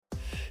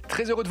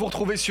Très heureux de vous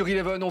retrouver sur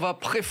Eleven. On va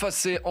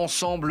préfacer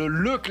ensemble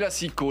le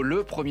Classico,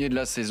 le premier de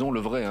la saison,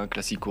 le vrai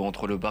Classico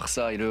entre le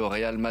Barça et le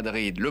Real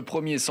Madrid. Le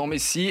premier sans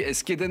Messi.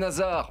 Est-ce qu'Eden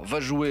Hazard va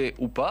jouer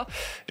ou pas?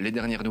 Les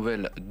dernières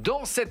nouvelles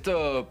dans cette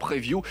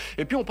preview.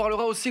 Et puis on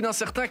parlera aussi d'un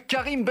certain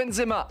Karim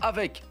Benzema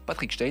avec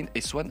Patrick Stein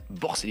et Swan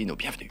Borsellino.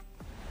 Bienvenue.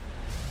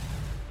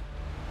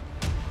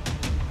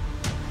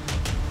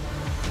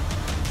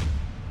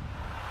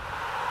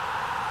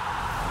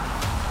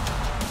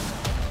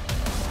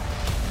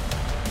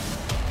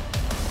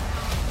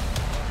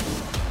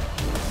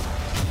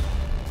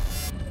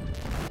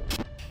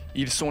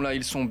 Ils sont là,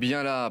 ils sont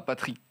bien là.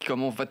 Patrick,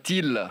 comment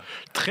va-t-il?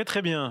 Très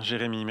très bien,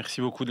 Jérémy. Merci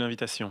beaucoup de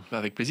l'invitation.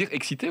 Avec plaisir.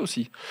 Excité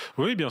aussi?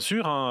 Oui, bien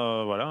sûr.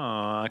 Voilà,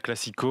 un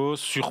classico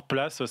sur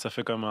place. Ça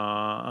fait comme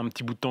un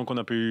petit bout de temps qu'on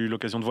n'a pas eu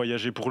l'occasion de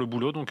voyager pour le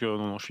boulot. Donc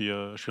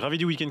je suis ravi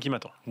du week-end qui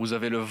m'attend. Vous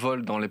avez le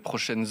vol dans les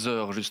prochaines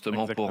heures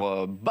justement. Exactement.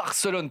 Pour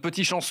Barcelone.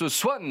 Petit chanceux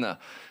Swan,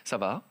 ça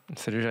va?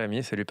 Salut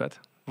Jérémy, salut Pat.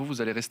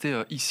 Vous allez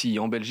rester ici,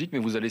 en Belgique, mais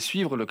vous allez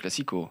suivre le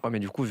Classico. Ouais, mais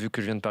du coup, vu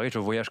que je viens de Paris, je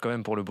voyage quand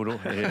même pour le boulot.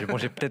 Bon,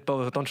 j'ai peut-être pas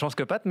autant de chance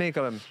que Pat, mais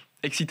quand même.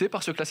 Excité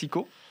par ce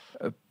Classico?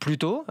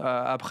 Plutôt.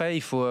 Après,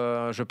 il faut,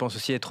 je pense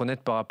aussi être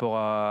honnête par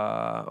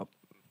rapport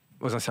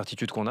aux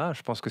incertitudes qu'on a.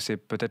 Je pense que c'est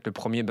peut-être le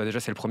premier, déjà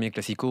c'est le premier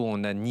Classico où on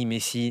n'a ni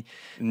Messi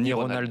ni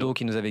Ronaldo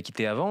qui nous avaient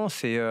quittés avant.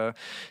 C'est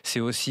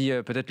aussi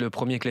peut-être le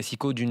premier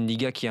Classico d'une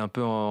Liga qui est un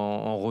peu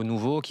en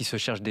renouveau, qui se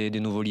cherche des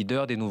nouveaux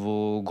leaders, des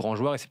nouveaux grands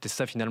joueurs, et c'est peut-être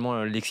ça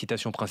finalement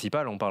l'excitation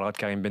principale. On parlera de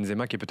Karim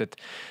Benzema qui est peut-être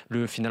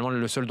finalement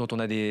le seul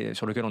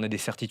sur lequel on a des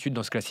certitudes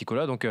dans ce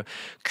Classico-là. Donc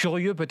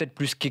curieux peut-être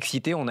plus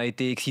qu'excité. On a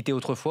été excité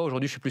autrefois,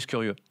 aujourd'hui je suis plus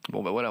curieux.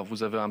 Bon ben voilà,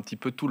 vous avez un petit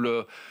peu tout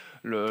le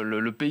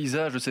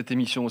paysage de cette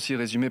émission aussi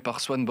résumé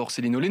par Swan Borsellino.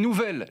 Les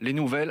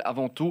nouvelles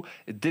avant tout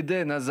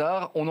d'Eden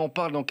Hazard. On en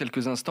parle dans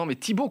quelques instants, mais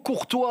Thibaut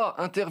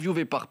Courtois,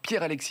 interviewé par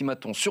Pierre-Alexis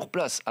Maton sur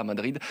place à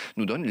Madrid,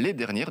 nous donne les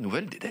dernières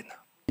nouvelles d'Eden.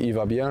 Il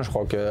va bien, je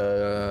crois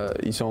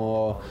qu'ils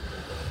sont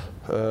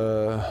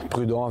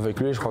prudents avec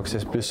lui. Je crois que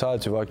c'est plus ça,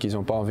 tu vois, qu'ils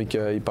n'ont pas envie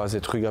qu'il passe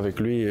des trucs avec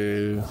lui.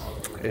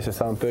 Et c'est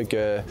ça un peu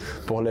que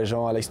pour les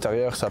gens à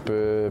l'extérieur, ça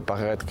peut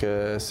paraître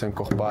que c'est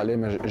encore pas allé.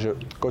 Mais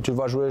quand tu le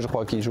vois jouer, je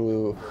crois qu'il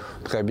joue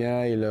très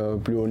bien, il est au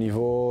plus haut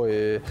niveau.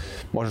 Et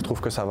moi, je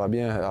trouve que ça va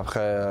bien.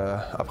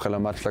 Après le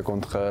match là,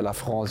 contre la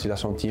France, il a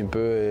senti un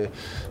peu.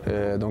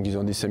 Et donc, ils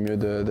ont dit c'est mieux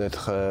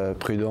d'être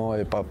prudent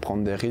et pas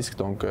prendre des risques.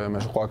 Donc, mais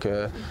je crois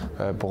que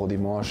pour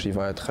dimanche, il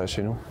va être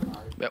chez nous.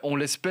 On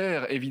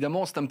l'espère,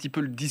 évidemment. C'est un petit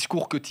peu le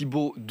discours que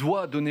Thibaut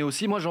doit donner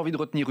aussi. Moi, j'ai envie de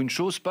retenir une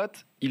chose,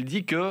 Pat. Il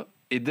dit que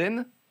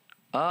Eden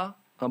a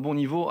un bon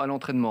niveau à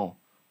l'entraînement.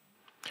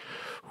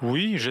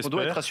 Oui, j'espère. On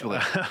doit être rassuré.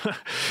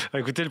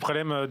 Écoutez, le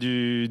problème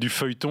du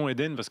feuilleton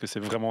Eden, parce que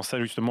c'est vraiment ça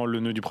justement le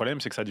nœud du problème,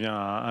 c'est que ça devient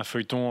un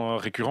feuilleton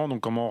récurrent. Donc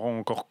comment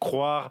encore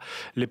croire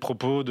les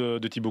propos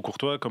de Thibaut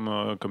Courtois,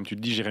 comme tu le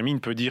dis, Jérémy, il ne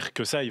peut dire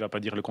que ça, il ne va pas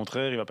dire le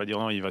contraire, il ne va pas dire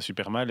non, il va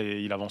super mal et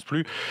il n'avance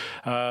plus.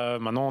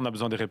 Maintenant, on a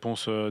besoin des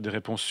réponses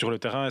sur le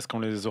terrain. Est-ce qu'on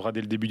les aura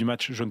dès le début du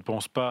match? Je ne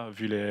pense pas,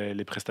 vu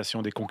les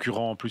prestations des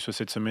concurrents en plus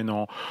cette semaine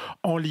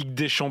en Ligue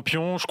des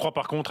Champions. Je crois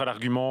par contre à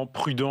l'argument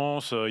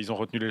prudence. Ils ont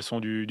retenu les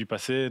leçons du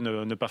passé,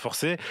 ne pas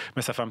forcer,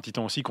 mais ça fait un petit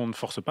temps aussi qu'on ne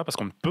force pas parce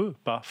qu'on ne peut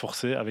pas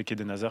forcer avec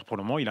Eden Hazard pour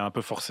le moment. Il a un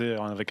peu forcé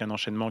avec un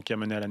enchaînement qui a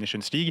mené à la Nations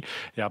League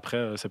et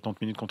après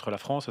 70 minutes contre la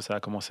France, ça a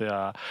commencé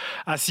à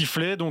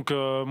siffler. Donc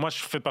moi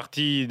je fais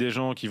partie des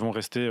gens qui vont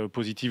rester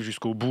positifs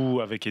jusqu'au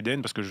bout avec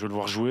Eden parce que je veux le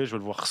voir jouer, je veux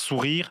le voir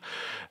sourire,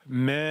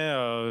 mais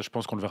je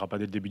pense qu'on ne le verra pas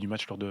dès le début du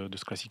match lors de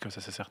ce Classico,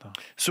 ça c'est certain.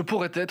 Ce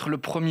pourrait être le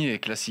premier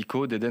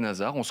Classico d'Eden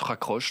Hazard. On se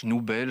raccroche,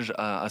 nous Belges,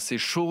 à ces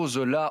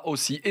choses-là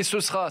aussi. Et ce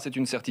sera, c'est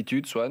une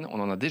certitude, Swan, on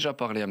en a déjà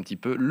parlé un petit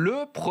peu,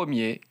 le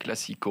premier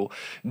Classico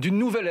d'une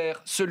nouvelle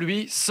ère,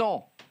 celui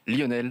sans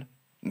Lionel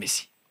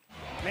Messi.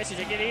 Messi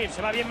se quiere ir,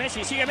 se va bien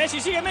Messi, sigue Messi,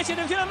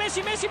 atención a Messi,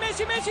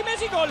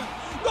 gol,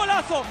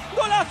 golazo,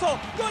 golazo,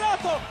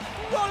 golazo,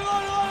 gol,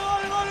 gol, gol,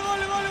 gol,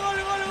 gol, gol, gol,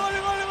 gol, gol,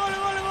 gol, gol,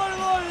 gol, gol,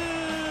 gol.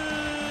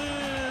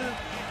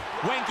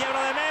 Buen quiebro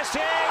de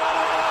Messi, gol,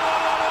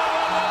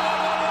 gol, gol,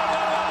 gol,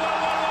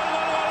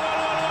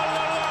 gol,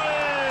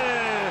 gol.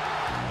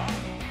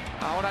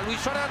 Ahora Luis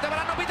Suárez ante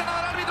Varane, no pita nada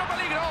el árbitro,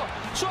 peligro.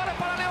 Suárez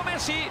para Leo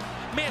Messi,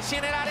 Messi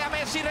en el área,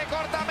 Messi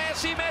recorta,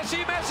 Messi, gol,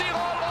 gol, gol,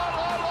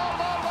 gol,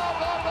 gol, gol,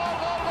 gol,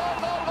 gol, gol,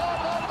 gol, gol,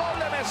 gol, gol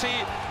de Messi.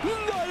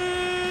 Gol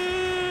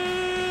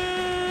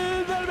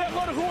del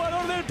mejor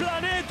jugador del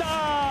planeta.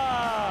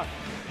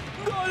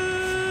 Gol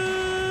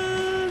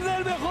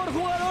del mejor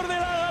jugador de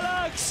la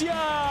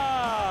galaxia.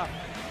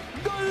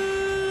 Gol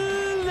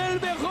del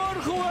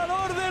mejor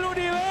jugador del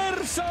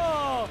universo.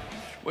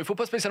 Bon, il ne faut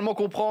pas spécialement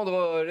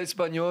comprendre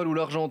l'espagnol ou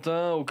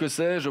l'argentin ou que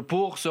sais-je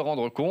pour se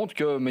rendre compte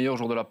que meilleur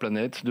joueur de la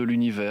planète, de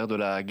l'univers, de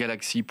la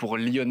galaxie pour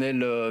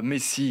Lionel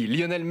Messi.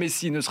 Lionel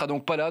Messi ne sera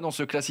donc pas là dans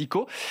ce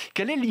Classico.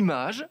 Quelle est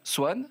l'image,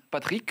 Swan,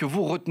 Patrick, que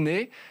vous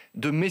retenez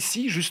de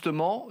Messi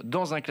justement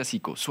dans un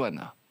Classico?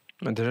 Swan?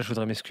 Déjà, je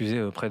voudrais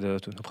m'excuser auprès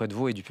de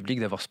vous et du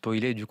public d'avoir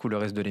spoilé du coup le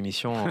reste de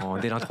l'émission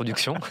dès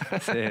l'introduction.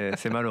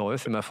 C'est malheureux,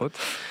 c'est ma faute.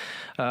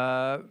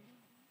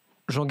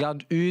 J'en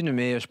garde une,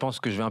 mais je pense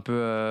que je vais un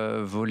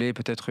peu voler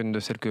peut-être une de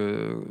celles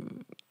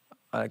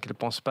à laquelle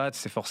pense Pat,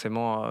 c'est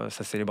forcément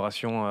sa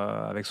célébration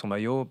avec son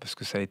maillot, parce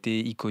que ça a été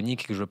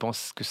iconique et que je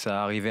pense que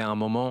ça arrivait à un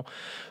moment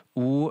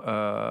où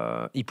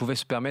il pouvait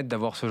se permettre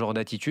d'avoir ce genre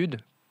d'attitude.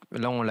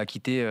 Là, on l'a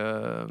quitté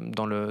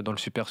dans le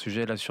super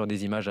sujet, là, sur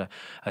des images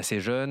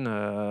assez jeunes,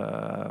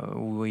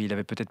 où il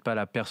n'avait peut-être pas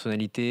la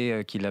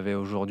personnalité qu'il avait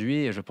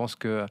aujourd'hui. Et je pense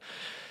que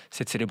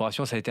cette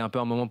célébration, ça a été un peu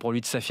un moment pour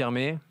lui de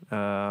s'affirmer.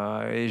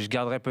 Et je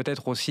garderais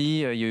peut-être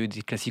aussi, il y a eu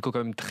des classicos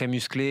quand même très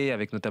musclés,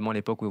 avec notamment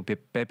l'époque où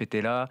Pep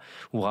était là,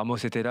 où Ramos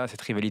était là,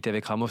 cette rivalité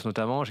avec Ramos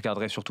notamment. Je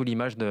garderais surtout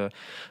l'image de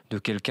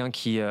quelqu'un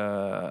qui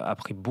a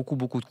pris beaucoup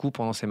de coups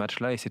pendant ces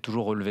matchs-là et s'est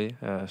toujours relevé.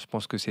 Je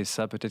pense que c'est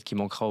ça peut-être qui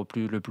manquera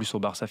le plus au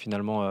Barça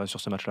finalement sur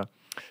ce match-là.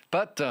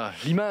 Pat,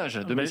 l'image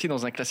de Messi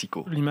dans un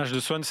classico. L'image de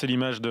Swan, c'est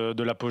l'image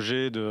de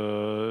l'apogée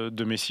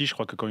de Messi. Je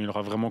crois que quand il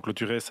aura vraiment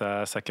clôturé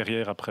sa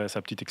carrière après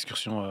sa petite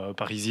excursion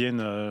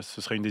parisienne,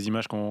 ce sera une des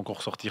images qu'on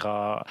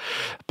ressortira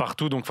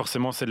partout. Donc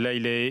forcément, celle-là,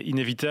 il est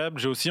inévitable.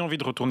 J'ai aussi envie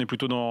de retourner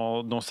plutôt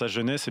dans sa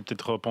jeunesse et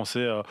peut-être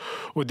penser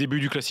au début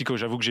du classico.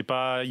 J'avoue que j'ai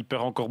pas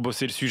hyper encore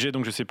bossé le sujet,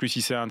 donc je sais plus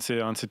si c'est un de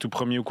ses tout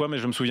premiers ou quoi, mais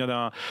je me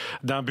souviens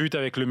d'un but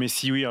avec le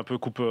Messi, oui, un peu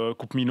coupe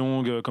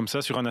mi-longue comme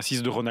ça, sur un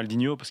assist de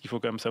Ronaldinho, parce qu'il faut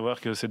quand même savoir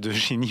que ces deux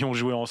génies ont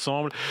joué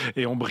ensemble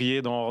et ont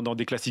brillé dans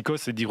des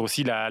classicos. C'est dire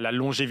aussi la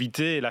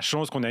longévité et la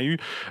chance qu'on a eu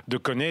de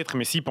connaître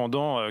Messi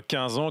pendant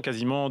 15 ans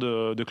quasiment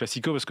de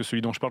classico, parce que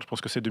celui dont je parle, je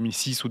pense que c'est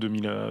 2006 ou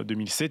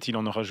 2007. Il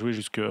en aura joué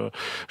jusque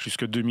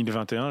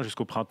 2021,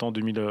 jusqu'au printemps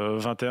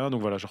 2021.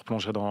 Donc voilà, je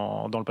replongerai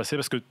dans le passé,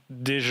 parce que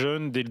des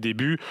jeunes, dès le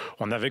début,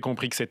 on avait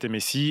compris que c'était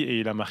Messi et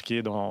il a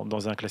marqué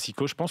dans un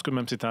classico. Je pense que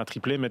même c'était un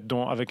triplé, mais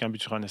avec un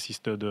but sur un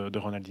assist de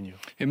Ronaldinho.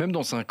 Et même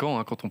dans 5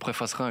 ans, quand on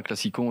préfacera un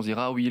classico, on se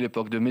dira, ah oui,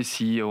 l'époque de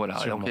Messi, voilà.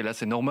 Alors, et là,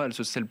 c'est normal,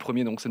 c'est le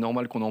premier, donc c'est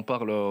normal qu'on en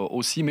parle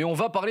aussi. Mais on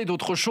va parler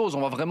d'autre chose.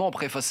 On va vraiment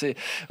préfacer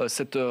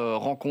cette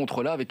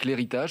rencontre-là avec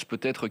l'héritage,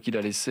 peut-être qu'il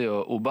a laissé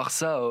au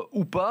Barça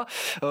ou pas.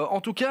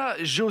 En tout cas,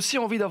 j'ai aussi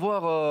envie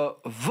d'avoir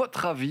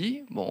votre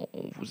avis. Bon,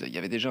 vous y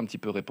avez déjà un petit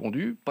peu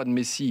répondu. Pas de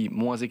Messi,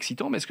 moins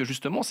excitant, mais est-ce que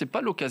justement, c'est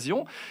pas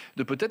l'occasion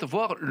de peut-être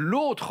voir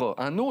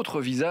un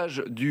autre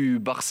visage du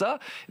Barça,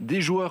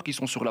 des joueurs qui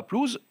sont sur la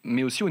pelouse,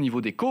 mais aussi au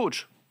niveau des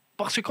coachs?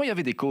 Parce que quand il y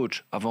avait des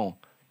coachs avant,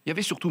 il y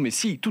avait surtout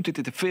Messi, tout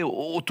était fait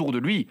autour de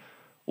lui.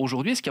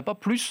 Aujourd'hui, est-ce qu'il n'y a pas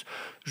plus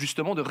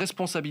justement de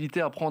responsabilité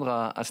à prendre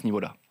à ce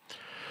niveau-là?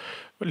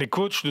 Les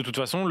coachs, de toute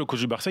façon, le coach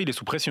du Barça, il est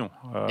sous pression.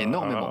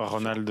 Énormément.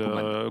 Ronald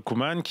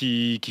Koeman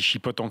qui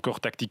chipote encore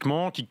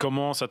tactiquement, qui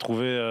commence à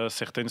trouver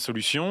certaines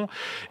solutions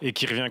et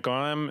qui revient quand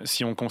même,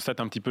 si on constate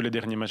un petit peu les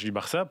derniers matchs du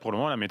Barça, pour le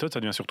moment, la méthode, ça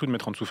devient surtout de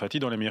mettre Ansu Fati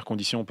dans les meilleures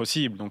conditions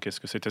possibles. Donc, est-ce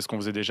que c'était ce qu'on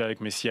faisait déjà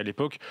avec Messi à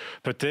l'époque?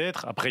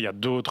 Peut-être. Après, il y a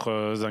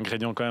d'autres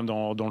ingrédients quand même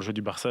dans le jeu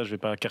du Barça. Je ne vais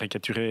pas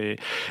caricaturer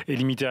et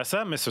limiter à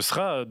ça, mais ce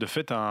sera de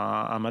fait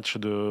un match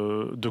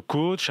de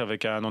coach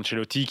avec un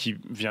Ancelotti qui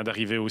vient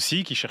d'arriver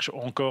aussi, qui cherche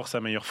encore sa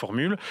meilleure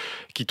formule,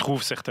 qui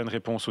trouve certaines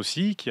réponses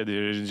aussi, qui a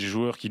des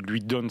joueurs qui lui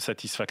donnent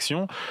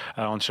satisfaction.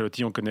 À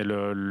Ancelotti, on connaît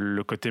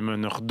le côté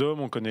meneur d'hommes,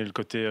 on connaît le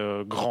côté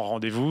grand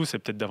rendez-vous. C'est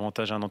peut-être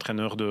davantage un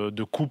entraîneur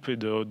de coupe et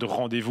de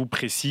rendez-vous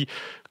précis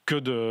que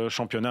de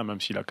championnat,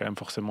 même s'il a quand même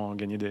forcément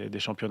gagné des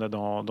championnats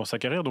dans sa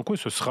carrière. Donc oui,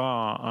 ce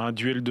sera un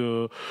duel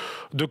de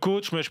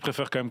coach, mais je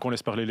préfère quand même qu'on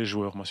laisse parler les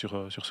joueurs, moi,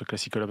 sur ce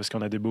classique-là, parce qu'il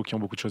y en a des beaux qui ont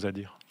beaucoup de choses à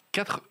dire.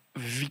 4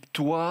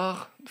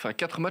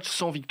 matchs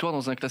sans victoire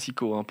dans un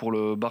classico pour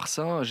le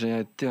Barça.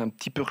 J'ai été un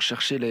petit peu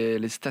rechercher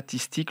les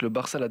statistiques. Le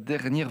Barça, la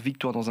dernière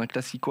victoire dans un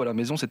classico à la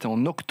maison, c'était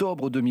en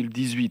octobre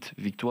 2018.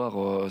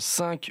 Victoire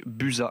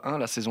 5-1.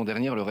 La saison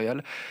dernière, le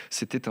Real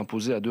s'était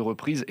imposé à 2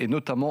 reprises, et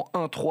notamment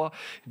 1-3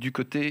 du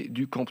côté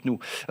du Camp Nou.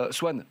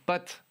 Swan,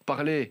 Pat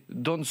parlait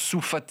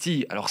d'Ansu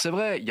Fati. Alors c'est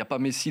vrai, il n'y a pas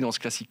Messi dans ce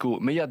classico,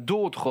 mais il y a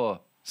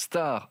d'autres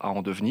stars à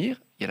en devenir.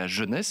 Il y a la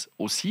jeunesse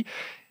aussi.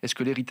 Est-ce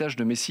que l'héritage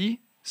de Messi,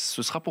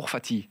 ce sera pour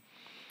Fati?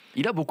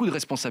 Il a beaucoup de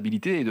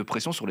responsabilités et de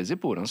pression sur les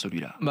épaules,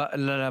 celui-là.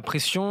 La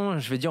pression,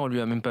 je vais dire, on lui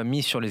a même pas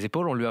mis sur les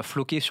épaules, on lui a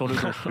floqué sur le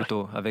dos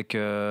plutôt, avec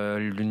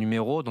le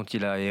numéro dont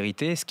il a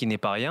hérité, ce qui n'est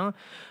pas rien.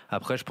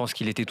 Après, je pense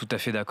qu'il était tout à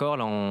fait d'accord.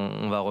 Là,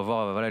 on va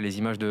revoir les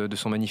images de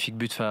son magnifique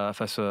but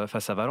face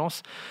à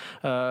Valence.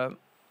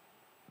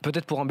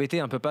 Peut-être pour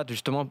embêter un peu Pat,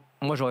 justement,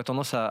 moi j'aurais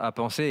tendance à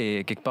penser,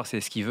 et quelque part c'est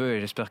ce qu'il veut et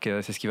j'espère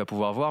que c'est ce qu'il va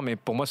pouvoir voir, mais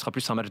pour moi ce sera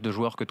plus un match de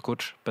joueur que de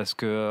coach, parce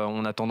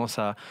qu'on a tendance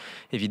à,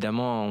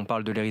 évidemment, on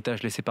parle de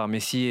l'héritage laissé par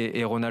Messi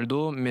et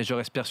Ronaldo, mais je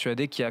reste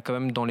persuadé qu'il y a quand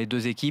même dans les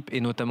deux équipes,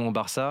 et notamment au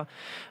Barça,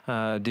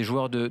 des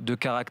joueurs de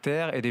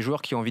caractère et des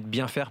joueurs qui ont envie de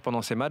bien faire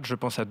pendant ces matchs. Je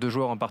pense à 2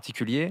 joueurs en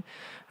particulier.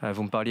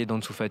 Vous me parliez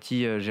d'Ansu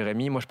Fati,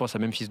 Jérémy. Moi je pense à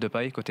Memphis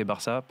Depay côté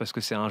Barça, parce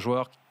que c'est un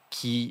joueur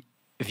qui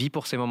vit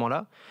pour ces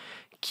moments-là,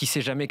 qui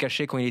s'est jamais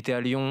caché quand il était à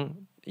Lyon.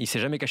 Il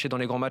s'est jamais caché dans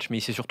les grands matchs, mais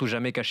il s'est surtout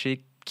jamais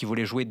caché qu'il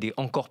voulait jouer des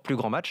encore plus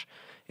grands matchs.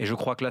 Et je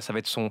crois que là, ça va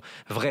être son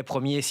vrai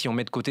premier, si on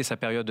met de côté sa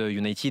période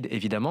United,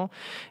 évidemment.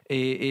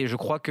 Et je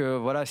crois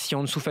que si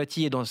Ansu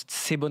Fati est dans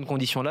ces bonnes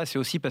conditions-là, c'est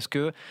aussi parce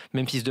que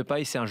Memphis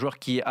Depay, c'est un joueur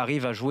qui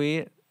arrive à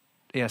jouer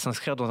et à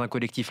s'inscrire dans un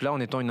collectif là en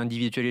étant une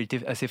individualité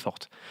assez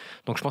forte.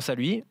 Donc je pense à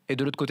lui. Et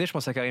de l'autre côté, je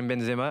pense à Karim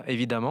Benzema,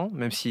 évidemment,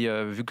 même si,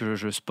 vu que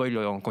je spoil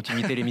en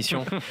continuité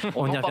l'émission,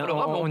 on y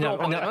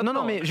revient.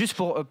 Non, mais juste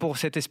pour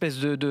cette espèce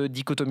de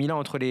dichotomie-là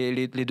entre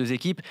les deux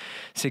équipes,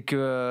 c'est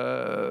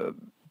que...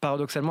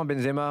 paradoxalement,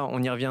 Benzema,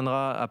 on y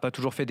reviendra, n'a pas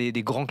toujours fait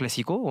des grands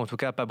classicos, ou en tout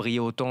cas n'a pas brillé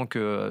autant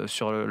que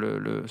sur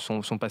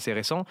son passé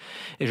récent.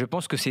 Et je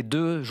pense que ces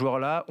deux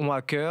joueurs-là ont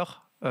à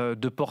cœur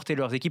de porter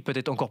leurs équipes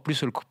peut-être encore plus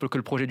que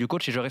le projet du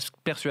coach, et je reste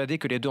persuadé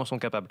que les deux en sont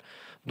capables.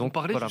 Donc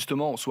parler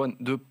justement, Swan,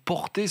 de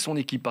porter son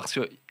équipe, parce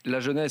que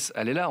la jeunesse,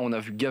 elle est là. On a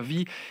vu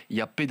Gavi, il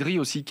y a Pedri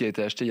aussi qui a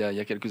été acheté il y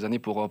a quelques années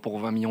pour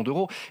 20 millions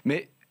d'euros.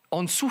 Mais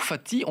Ansu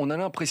Fati, on a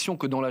l'impression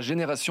que dans la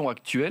génération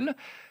actuelle,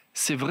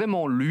 c'est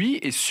vraiment lui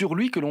et sur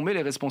lui que l'on met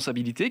les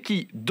responsabilités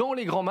qui, dans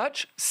les grands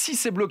matchs, si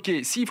c'est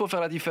bloqué, s'il faut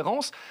faire la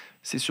différence,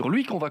 c'est sur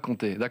lui qu'on va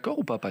compter. D'accord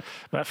ou pas, Pat ?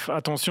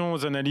 Attention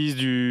aux analyses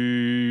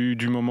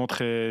du moment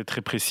très,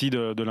 très précis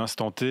de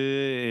l'instant T.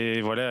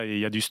 Et voilà, il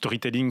y a du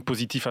storytelling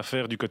positif à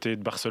faire du côté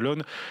de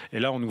Barcelone. Et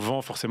là, on nous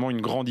vend forcément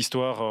une grande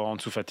histoire en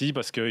Ansu Fati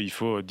parce qu'il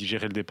faut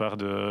digérer le départ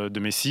de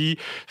Messi,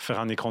 faire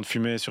un écran de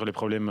fumée sur les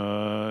problèmes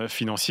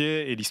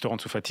financiers. Et l'histoire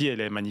Ansu Fati,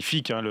 elle est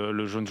magnifique. Hein,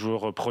 le jeune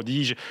joueur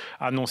prodige,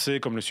 annoncé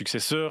comme le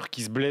successeur,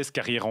 qui se blesse,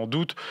 carrière en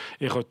doute,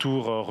 et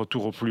retour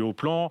au plus haut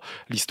plan.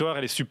 L'histoire,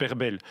 elle est super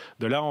belle.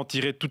 De là, en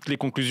tirer toutes les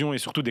conclusions et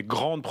surtout des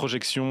grandes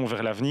projections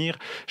vers l'avenir,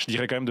 je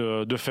dirais quand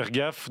même de faire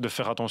gaffe, de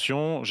faire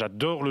attention.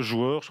 J'adore le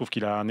joueur, je trouve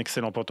qu'il a un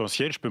excellent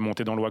potentiel. Je peux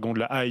monter dans le wagon de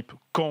la hype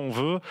quand on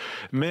veut,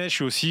 mais je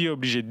suis aussi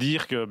obligé de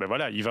dire que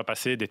il va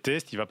passer des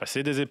tests, il va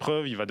passer des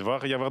épreuves, il va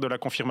devoir y avoir de la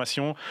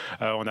confirmation.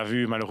 On a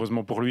vu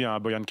malheureusement pour lui un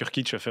Bojan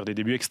Krkić faire des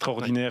débuts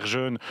extraordinaires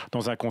jeunes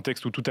dans un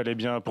contexte où tout allait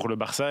bien pour le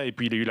Barça, et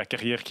puis il a eu la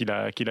carrière qu'il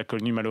a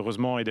connue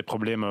malheureusement et des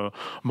problèmes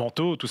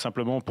mentaux tout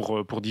simplement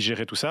pour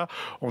digérer tout ça.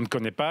 On ne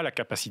connaît pas la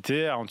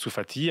capacité à Ansu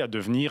Fati à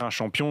devenir un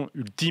champion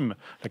ultime,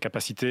 la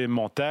capacité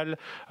mentale,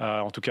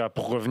 en tout cas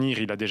pour revenir,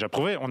 il a déjà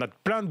prouvé. On a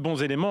plein de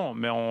bons éléments,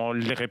 mais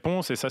les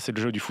réponses, et ça c'est le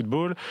jeu du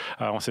football,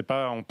 on sait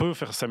pas, on peut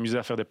s'amuser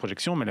à faire des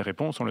projections, mais les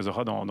réponses on les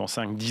aura dans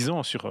 5-10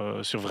 ans sur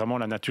vraiment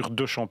la nature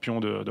de champion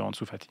de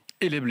Ansu Fati.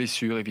 Et les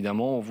blessures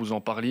évidemment, vous en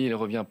parliez, il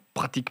revient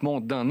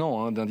pratiquement d'un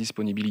an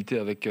d'indisponibilité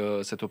avec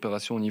cette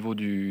opération au niveau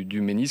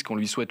du ménisque. On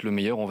lui souhaite le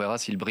meilleur, on verra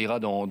s'il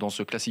brillera dans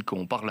ce classico.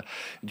 On parle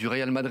du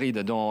Real Madrid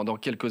dans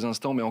quelques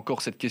instants, mais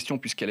encore cette question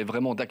puisqu'elle est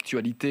vraiment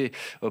d'actualité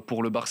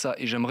pour le Barça,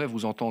 et j'aimerais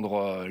vous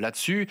entendre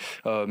là-dessus.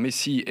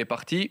 Messi est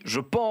parti, je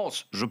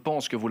pense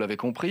que vous l'avez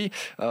compris.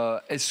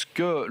 Est-ce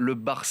que le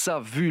Barça,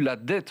 vu la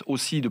dette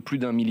aussi de plus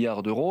d'1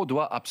 milliard d'euros,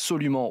 doit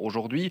absolument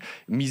aujourd'hui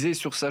miser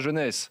sur sa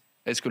jeunesse ?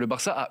 Est-ce que le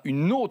Barça a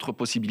une autre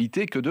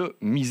possibilité que de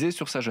miser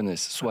sur sa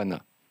jeunesse ? Swan.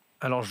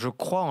 Alors je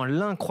crois en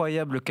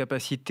l'incroyable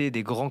capacité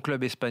des grands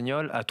clubs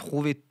espagnols à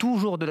trouver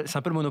toujours c'est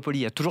un peu le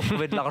Monopoly, à toujours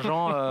trouver de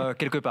l'argent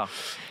quelque part.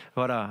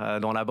 Voilà,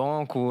 dans la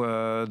banque ou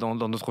dans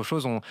d'autres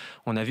choses.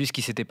 On a vu ce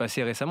qui s'était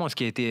passé récemment, ce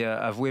qui a été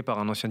avoué par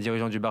un ancien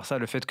dirigeant du Barça,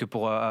 le fait que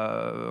pour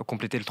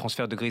compléter le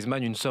transfert de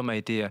Griezmann, une somme a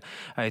été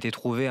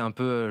trouvée un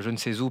peu je ne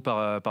sais où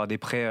par des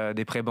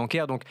prêts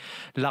bancaires. Donc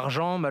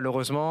l'argent,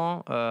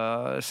 malheureusement,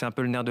 c'est un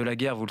peu le nerf de la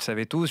guerre, vous le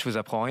savez tous, je vous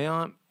apprends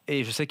rien,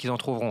 et je sais qu'ils en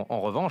trouveront.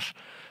 En revanche,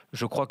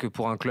 je crois que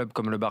pour un club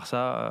comme le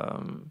Barça,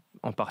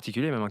 en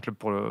particulier, même un club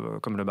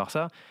comme le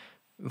Barça,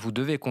 vous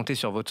devez compter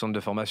sur votre centre de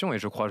formation, et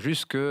je crois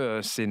juste que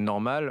c'est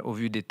normal au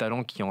vu des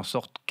talents qui en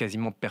sortent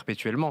quasiment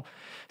perpétuellement.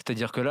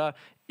 C'est-à-dire que là,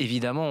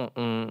 évidemment,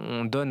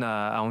 on donne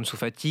à Ansu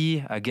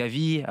Fati, à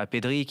Gavi, à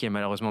Pedri, qui est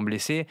malheureusement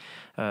blessé,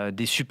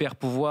 des super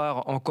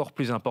pouvoirs encore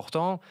plus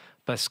importants,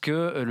 parce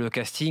que le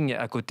casting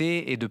à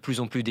côté est de plus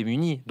en plus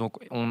démuni. Donc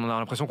on a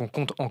l'impression qu'on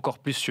compte encore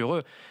plus sur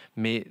eux.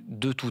 Mais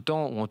de tout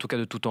temps, ou en tout cas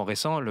de tout temps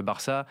récent, le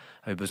Barça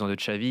avait besoin de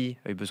Xavi,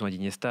 avait besoin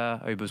d'Iniesta,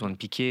 avait besoin de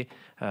Piqué,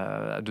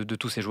 de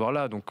tous ces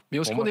joueurs-là. Donc, mais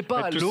est-ce qu'on n'est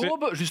pas à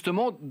l'aube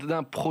justement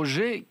d'un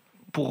projet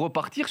pour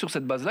repartir sur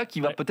cette base-là qui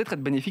va peut-être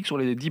être bénéfique sur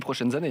les 10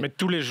 prochaines années? Mais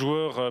tous les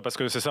joueurs, parce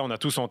que c'est ça, on a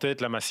tous en tête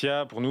la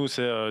Masia, pour nous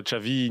c'est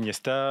Xavi,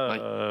 Iniesta,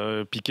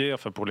 Piqué,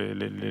 enfin pour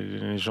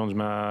les gens de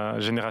ma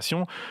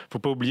génération. Il ne faut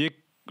pas oublier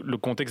le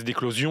contexte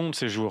d'éclosion de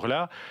ces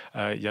joueurs-là.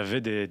 Il y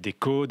avait des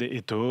Deco, des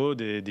Eto'o,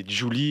 des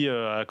Juli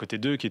à côté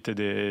d'eux qui étaient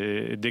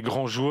des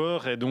grands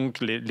joueurs, et donc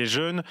les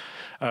jeunes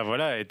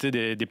étaient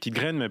des petites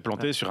graines mais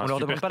plantées sur un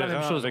super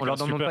terrain. On leur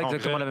demande pas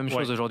exactement la même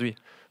chose aujourd'hui.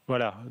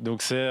 Voilà,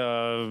 donc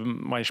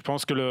je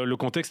pense que le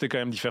contexte est quand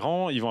même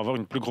différent. Ils vont avoir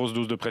une plus grosse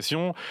dose de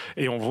pression,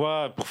 et on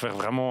voit, pour faire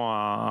vraiment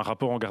un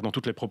rapport en gardant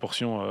toutes les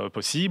proportions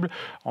possibles,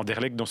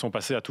 Anderlecht dans son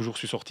passé a toujours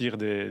su sortir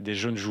des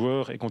jeunes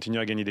joueurs et continuer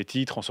à gagner des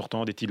titres en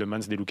sortant des Tielemans,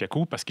 des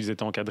Lukaku, parce qu'ils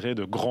étaient encadrés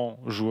de grands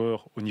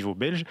joueurs au niveau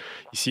belge.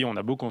 Ici, on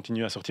a beau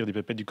continuer à sortir des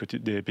pépites du côté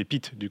du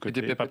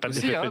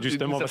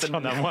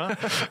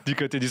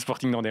côté du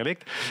Sporting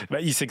d'Anderlecht,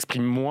 ils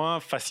s'expriment moins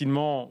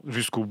facilement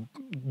jusqu'au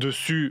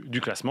dessus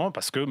du classement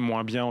parce que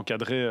moins bien bien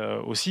encadré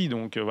aussi.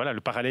 Donc voilà,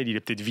 le parallèle, il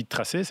est peut-être vite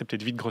tracé, c'est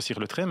peut-être vite grossir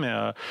le trait, mais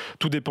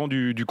tout dépend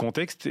du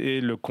contexte.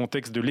 Et le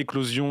contexte de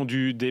l'éclosion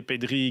des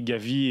Pedri,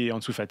 Gavi et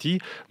Ansu Fati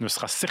ne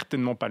sera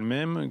certainement pas le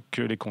même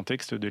que les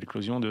contextes de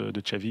l'éclosion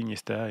de Xavi,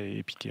 Iniesta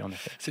et Piqué, en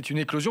effet. C'est une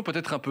éclosion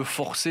peut-être un peu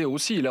forcée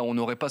aussi. Là, on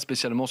n'aurait pas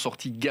spécialement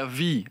sorti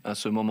Gavi à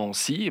ce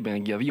moment-ci. Eh bien,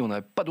 Gavi, on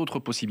n'a pas d'autre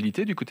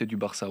possibilité du côté du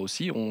Barça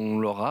aussi. On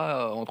leur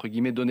a, entre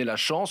guillemets, donné la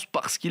chance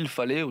parce qu'il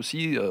fallait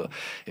aussi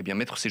eh bien,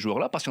 mettre ces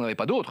joueurs-là, parce qu'il n'y en avait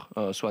pas d'autres,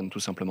 Swan, tout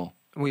simplement.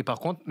 Oui, par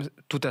contre,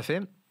 tout à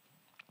fait.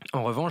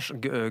 En revanche,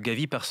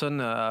 Gavi, personne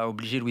n'a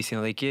obligé Luis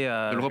Enrique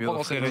à lui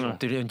offrir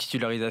une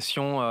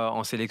titularisation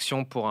en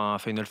sélection pour un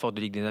Final Four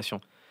de Ligue des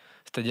Nations.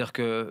 C'est-à-dire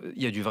qu'il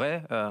y a du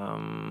vrai,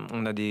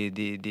 on a des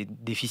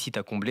déficits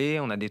à combler,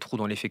 on a des trous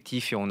dans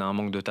l'effectif et on a un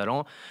manque de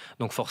talent.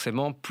 Donc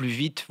forcément, plus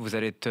vite, vous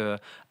allez être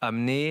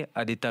amené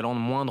à des talents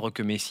moindres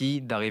que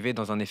Messi d'arriver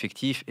dans un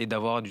effectif et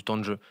d'avoir du temps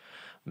de jeu.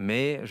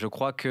 Mais je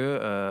crois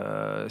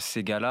que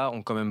ces gars-là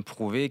ont quand même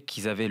prouvé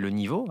qu'ils avaient le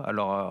niveau.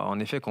 Alors en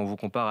effet, quand on vous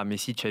compare à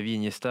Messi, Xavi,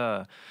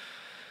 Iniesta,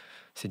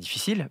 c'est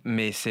difficile.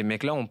 Mais ces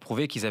mecs-là ont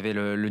prouvé qu'ils avaient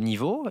le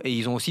niveau. Et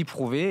ils ont aussi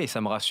prouvé, et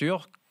ça me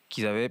rassure,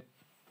 qu'ils avaient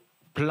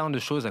plein de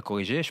choses à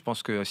corriger. Je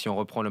pense que si on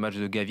reprend le match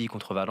de Gavi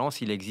contre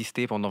Valence, il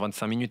existait pendant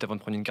 25 minutes avant de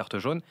prendre une carte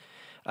jaune,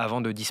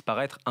 avant de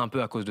disparaître un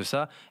peu à cause de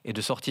ça et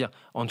de sortir.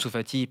 Ansu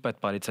Fati, pas de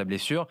parler de sa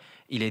blessure,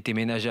 il a été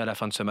ménagé à la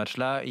fin de ce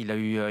match-là, il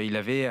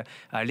avait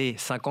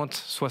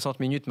 50-60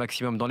 minutes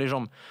maximum dans les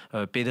jambes.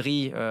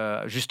 Pedri,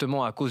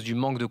 justement à cause du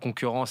manque de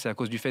concurrence et à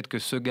cause du fait que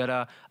ce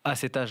gars-là, à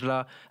cet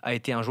âge-là, a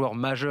été un joueur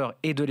majeur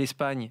et de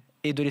l'Espagne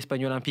et de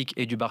l'Espagne olympique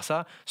et du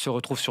Barça, se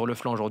retrouve sur le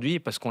flanc aujourd'hui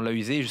parce qu'on l'a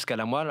usé jusqu'à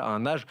la moelle à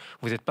un âge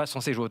où vous n'êtes pas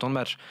censé jouer autant de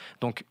matchs.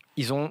 Donc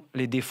ils ont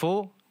les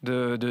défauts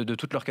de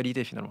toute leur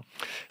qualité finalement.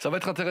 Ça va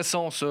être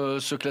intéressant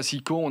ce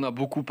Classico. On a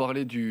beaucoup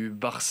parlé du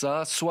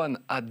Barça. Swan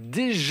a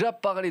déjà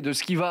parlé de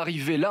ce qui va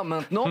arriver là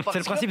maintenant. C'est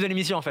le principe de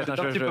l'émission en fait.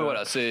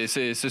 Voilà, c'est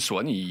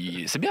Swan.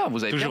 C'est bien,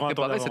 vous avez bien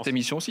préparé cette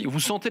émission aussi. Vous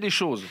sentez les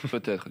choses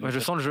peut-être. Moi, je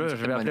sens le jeu, je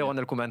vais appeler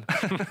Ronald Koeman.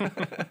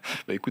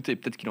 Bah, écoutez,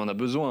 peut-être qu'il en a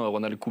besoin,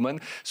 Ronald Koeman.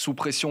 Sous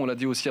pression, on l'a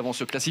dit aussi avant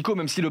ce Classico,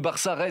 même si le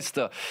Barça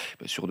reste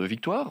sur 2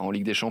 victoires en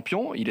Ligue des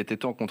Champions. Il était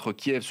temps contre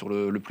Kiev sur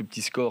le plus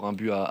petit score,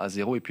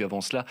 1-0, et puis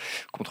avant cela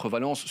contre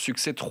Valence.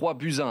 Succès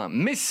 3-1.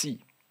 Messi.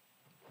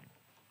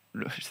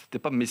 C'était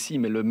pas Messi,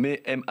 mais le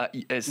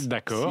M-A-I-S.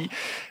 D'accord.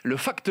 Le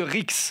facteur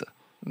X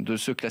de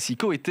ce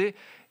Classico était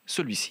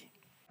celui-ci.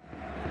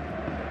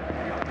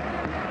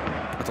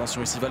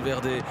 Attention ici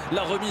Valverde,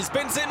 la remise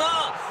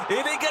Benzema et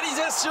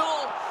l'égalisation.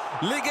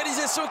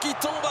 L'égalisation qui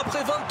tombe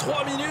après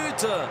 23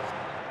 minutes.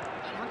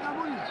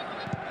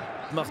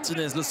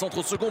 Martinez, le centre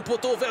au second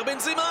poteau vers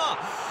Benzema.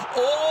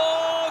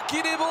 Oh, qu'il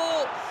est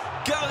beau!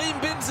 Karim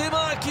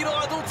Benzema, qu'il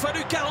aura donc fallu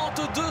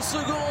 42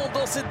 secondes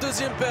dans cette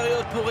deuxième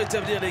période pour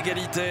rétablir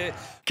l'égalité.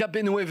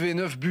 Cabenueve,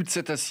 9 buts,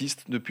 7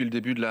 assists depuis le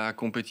début de la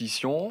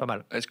compétition. Pas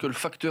mal. Est-ce que le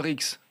facteur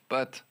X,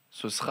 Pat,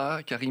 ce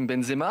sera Karim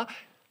Benzema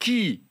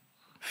qui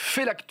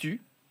fait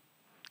l'actu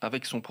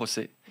avec son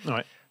procès?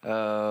 Ouais.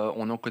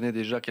 On en connaît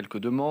déjà quelques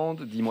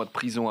demandes, 10 mois de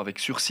prison avec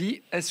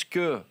sursis. Est-ce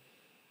que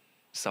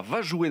ça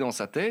va jouer dans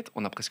sa tête?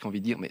 On a presque envie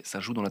de dire, mais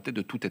ça joue dans la tête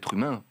de tout être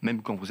humain,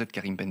 même quand vous êtes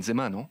Karim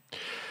Benzema, non?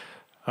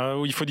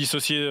 Il faut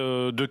dissocier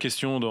 2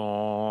 questions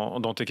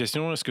dans tes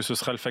questions. Est-ce que ce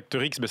sera le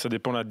facteur X? Ça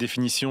dépend de la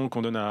définition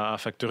qu'on donne à un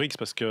facteur X,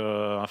 parce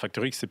qu'un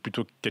facteur X, c'est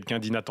plutôt quelqu'un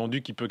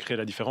d'inattendu qui peut créer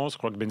la différence. Je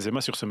crois que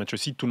Benzema, sur ce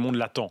match-ci, tout le monde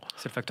l'attend.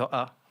 C'est le facteur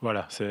A.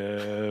 Voilà,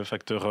 c'est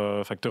facteur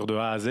de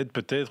A à Z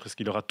peut-être. Est-ce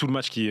qu'il aura tout le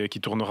match qui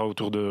tournera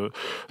autour de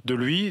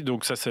lui?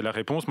 Donc ça, c'est la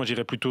réponse. Moi,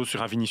 j'irais plutôt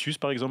sur un Vinicius,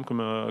 par exemple,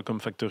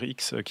 comme facteur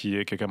X, qui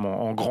est quand même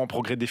en grand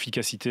progrès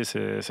d'efficacité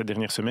ces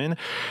dernières semaines.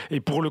 Et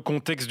pour le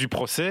contexte du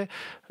procès,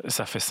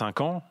 ça fait 5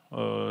 ans.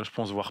 Je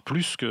pense voire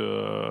plus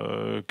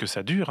que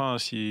ça dure, hein,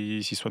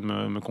 si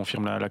Swan me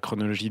confirme la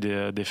chronologie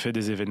des faits,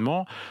 des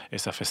événements. Et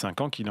ça fait 5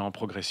 ans qu'il est en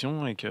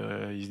progression et qu'il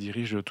se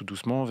dirige tout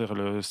doucement vers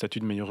le statut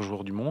de meilleur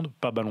joueur du monde.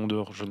 Pas Ballon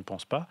d'Or, je ne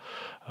pense pas.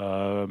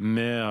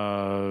 Mais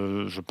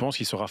je pense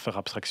qu'il saura faire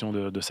abstraction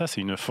de ça.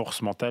 C'est une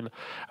force mentale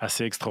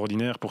assez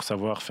extraordinaire pour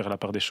savoir faire la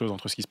part des choses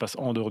entre ce qui se passe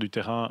en dehors du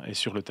terrain et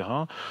sur le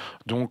terrain.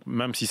 Donc,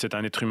 même si c'est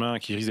un être humain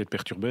qui risque d'être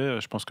perturbé,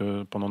 je pense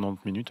que pendant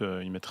 90 minutes,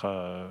 il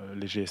mettra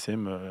les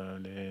GSM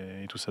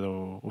et tout ça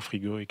au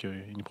frigo et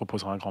qu'il nous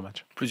proposera un grand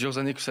match. Plusieurs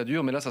années que ça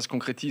dure, mais là ça se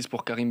concrétise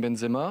pour Karim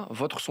Benzema.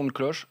 Votre son de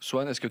cloche,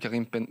 Swan, est-ce que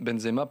Karim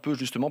Benzema peut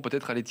justement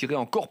peut-être aller tirer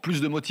encore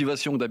plus de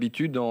motivation que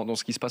d'habitude dans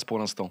ce qui se passe pour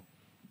l'instant?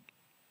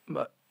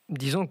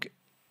 Disons que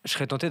je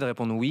serais tenté de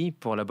répondre oui,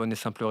 pour la bonne et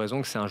simple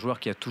raison que c'est un joueur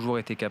qui a toujours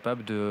été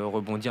capable de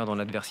rebondir dans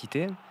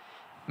l'adversité.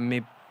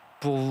 Mais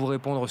pour vous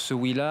répondre ce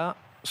oui-là,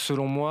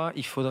 selon moi,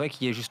 il faudrait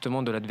qu'il y ait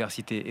justement de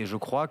l'adversité. Et je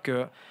crois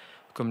que,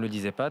 comme le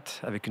disait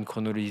Pat, avec une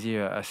chronologie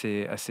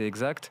assez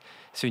exacte,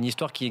 c'est une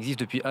histoire qui existe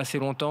depuis assez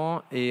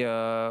longtemps et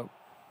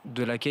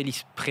de laquelle il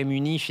se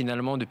prémunit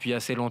finalement depuis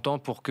assez longtemps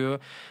pour que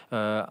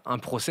un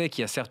procès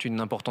qui a certes une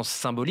importance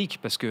symbolique,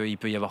 parce qu'il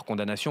peut y avoir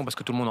condamnation, parce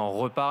que tout le monde en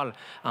reparle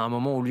à un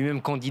moment où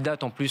lui-même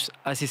candidate en plus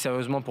assez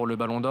sérieusement pour le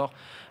Ballon d'Or,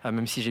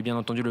 même si j'ai bien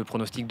entendu le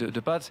pronostic de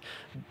Pat.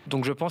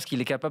 Donc je pense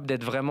qu'il est capable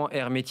d'être vraiment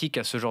hermétique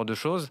à ce genre de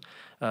choses.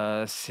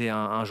 C'est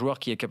un joueur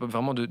qui est capable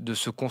vraiment de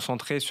se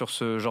concentrer sur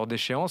ce genre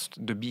d'échéance,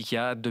 qui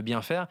a hâte de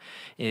bien faire.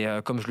 Et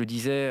comme je le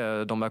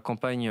disais dans ma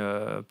campagne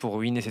pour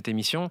ruiner cette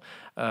émission,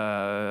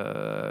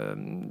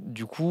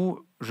 du coup,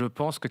 je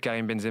pense que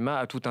Karim Benzema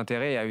a tout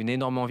intérêt et a une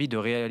énorme envie de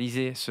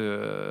réaliser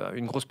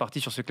une grosse partie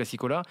sur ce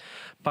classico-là,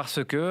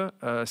 parce que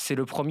c'est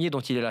le premier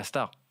dont il est la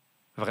star.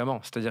 Vraiment,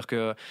 c'est-à-dire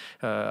que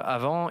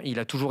avant, il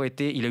a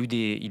eu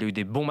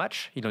des bons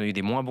matchs, il en a eu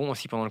des moins bons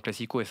aussi pendant le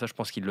Classico, et ça, je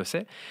pense qu'il le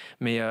sait.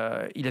 Mais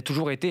il a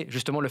toujours été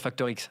justement le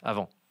facteur X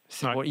avant.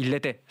 Il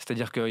l'était,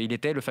 c'est-à-dire qu'il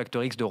était le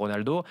facteur X de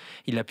Ronaldo,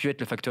 il a pu être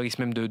le facteur X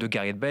même de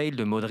Gareth Bale,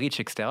 de Modric,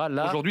 etc.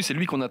 Là, aujourd'hui, c'est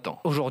lui qu'on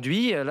attend.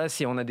 Aujourd'hui, là,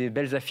 si on a des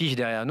belles affiches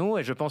derrière nous,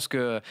 et je pense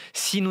que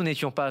si nous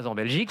n'étions pas en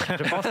Belgique,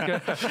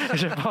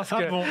 je pense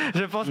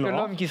que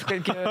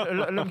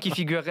l'homme qui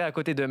figurerait à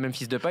côté de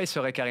Memphis Depay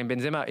serait Karim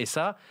Benzema, et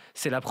ça,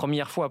 c'est la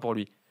première fois pour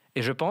lui.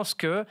 Et je pense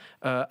que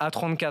à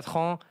 34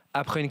 ans,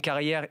 après une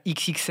carrière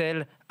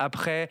XXL,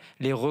 après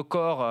les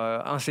records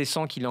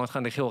incessants qu'il est en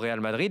train d'écrire au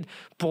Real Madrid,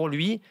 pour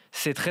lui,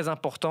 c'est très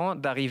important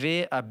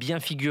d'arriver à bien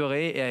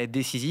figurer et à être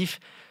décisif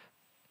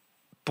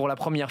pour la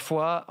première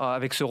fois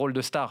avec ce rôle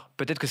de star.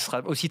 Peut-être que ce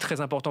sera aussi très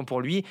important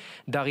pour lui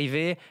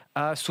d'arriver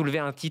à soulever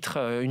un titre,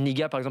 une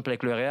Liga par exemple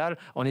avec le Real,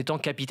 en étant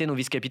capitaine ou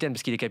vice-capitaine,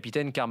 parce qu'il est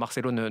capitaine car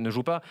Marcelo ne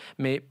joue pas.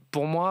 Mais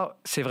pour moi,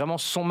 c'est vraiment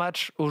son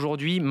match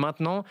aujourd'hui,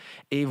 maintenant.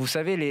 Et vous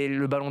savez,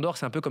 le Ballon d'Or,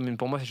 c'est un peu comme,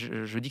 pour moi,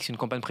 je dis que c'est une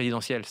campagne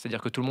présidentielle.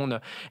 C'est-à-dire que tout le monde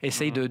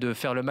essaye de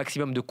faire le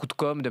maximum de coups de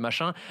com', de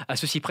machin, à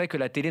ceci près que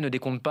la télé ne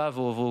décompte pas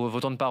vos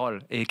temps de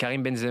parole. Et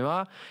Karim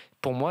Benzema,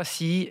 pour moi,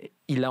 si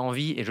il a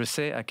envie, et je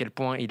sais à quel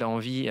point il a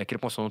envie, et à quel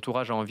point son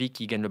entourage a envie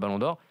qu'il gagne le Ballon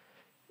d'Or,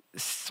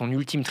 son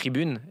ultime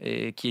tribune,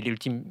 et qui est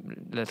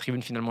la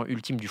tribune finalement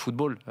ultime du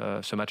football,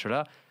 ce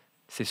match-là,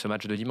 c'est ce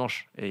match de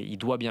dimanche. Et il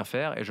doit bien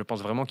faire, et je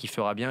pense vraiment qu'il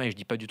fera bien, et je ne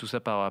dis pas du tout ça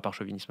par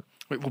chauvinisme.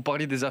 Oui, vous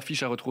parliez des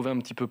affiches à retrouver un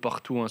petit peu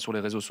partout, sur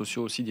les réseaux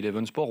sociaux aussi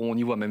d'Eleven Sport, où on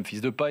y voit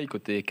Memphis Depay,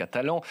 côté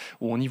catalan,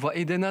 où on y voit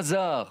Eden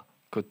Hazard,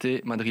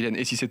 côté madrilène.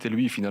 Et si c'était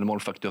lui, finalement,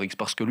 le facteur X,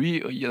 parce que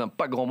lui, il n'y a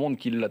pas grand monde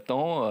qui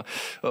l'attend.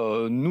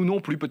 Nous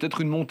non plus,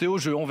 peut-être une montée au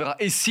jeu, on verra.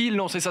 Et s'il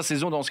lançait sa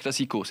saison dans ce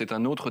Classico, c'est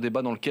un autre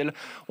débat dans lequel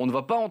on ne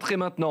va pas entrer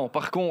maintenant.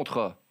 Par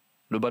contre,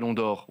 le Ballon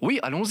d'Or,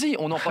 oui, allons-y,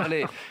 on en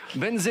parlait.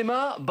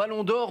 Benzema,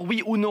 Ballon d'Or,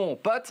 oui ou non?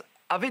 Pat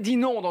avait dit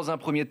non dans un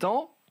premier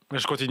temps.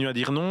 Je continue à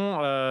dire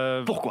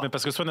non. Pourquoi?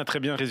 Parce que Swan a très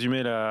bien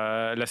résumé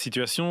la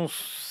situation.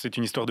 C'est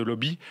une histoire de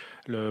lobby,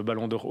 le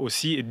Ballon d'Or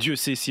aussi. Et Dieu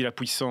sait si la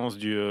puissance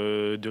du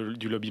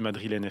lobby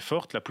madrilène est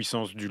forte. La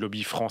puissance du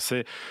lobby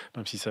français,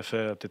 même si ça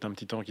fait peut-être un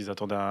petit temps qu'ils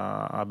attendent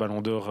un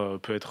Ballon d'Or,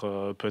 peut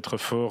être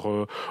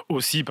fort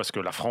aussi. Parce que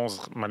la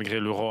France,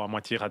 malgré l'Euro à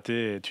moitié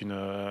raté, est une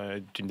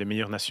des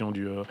meilleures nations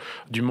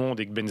du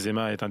monde. Et que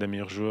Benzema est un des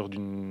meilleurs joueurs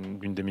d'une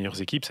des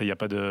meilleures équipes. Ça, il n'y a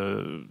pas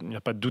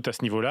de doute à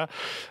ce niveau-là.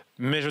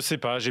 Mais je sais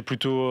pas, j'ai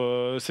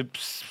plutôt...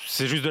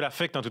 c'est juste de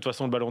l'affect, de toute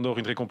façon, le Ballon d'Or,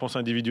 une récompense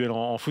individuelle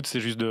en foot,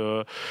 c'est juste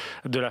de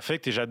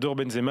l'affect. Et j'adore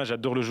Benzema,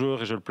 j'adore le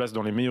joueur et je le place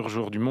dans les meilleurs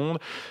joueurs du monde.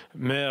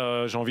 Mais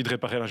j'ai envie de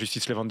réparer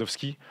l'injustice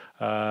Lewandowski,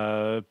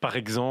 par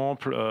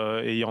exemple.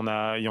 Et il y en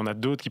a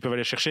d'autres qui peuvent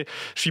aller chercher.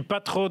 Je suis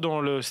pas trop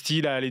dans le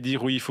style à aller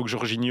dire oui, il faut que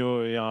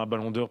Jorginho ait un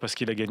Ballon d'Or parce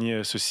qu'il a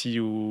gagné ceci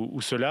ou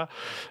cela.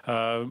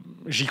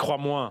 J'y crois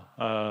moins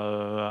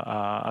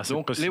à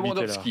cette possibilité-là.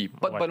 Donc Lewandowski,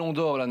 pas de Ballon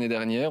d'Or l'année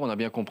dernière, on a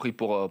bien compris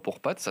pour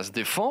Pat, ça se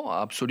défend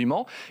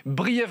absolument.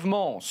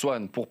 Brièvement,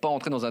 Swan, pour pas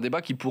entrer dans un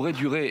débat qui pourrait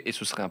durer, et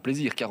ce serait un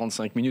plaisir,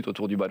 45 minutes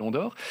autour du Ballon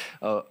d'Or,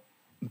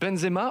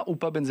 Benzema ou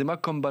pas Benzema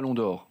comme Ballon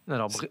d'Or?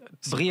 Alors,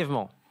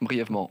 brièvement.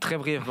 Très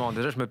brièvement.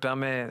 Déjà, je me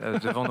permets,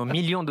 devant nos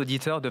millions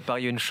d'auditeurs, de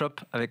parier une chope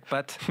avec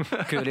Pat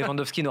que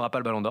Lewandowski n'aura pas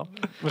le Ballon d'Or.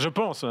 Je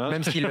pense.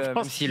 Même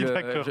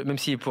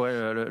s'il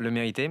pourrait le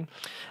mériter.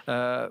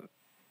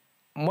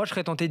 Moi, je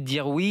serais tenté de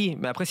dire oui,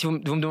 mais après, si vous me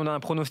demandez un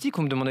pronostic,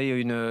 vous me demandez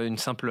une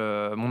simple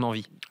mon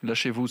envie.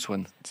 Lâchez-vous,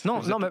 Swan.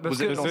 Non, mais parce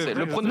que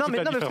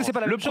c'est pas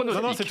la même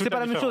chose. C'est pas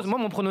la même chose. Moi,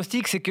 mon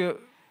pronostic, c'est que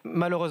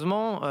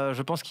malheureusement,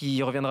 je pense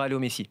qu'il reviendra à Léo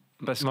Messi,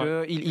 parce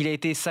que il a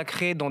été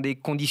sacré dans des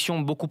conditions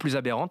beaucoup plus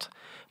aberrantes.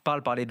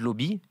 Parler de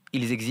lobby,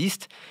 ils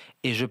existent,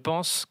 et je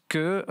pense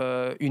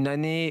que une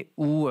année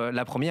où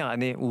la première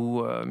année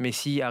où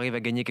Messi arrive à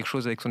gagner quelque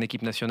chose avec son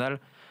équipe nationale.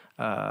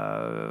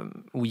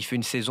 Où il fait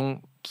une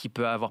saison qui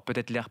peut avoir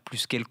peut-être l'air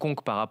plus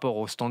quelconque par rapport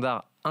aux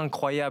standards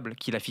incroyables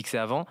qu'il a fixés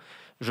avant,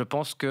 je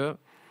pense que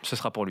ce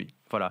sera pour lui.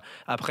 Voilà.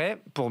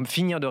 Après, pour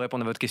finir de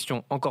répondre à votre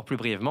question encore plus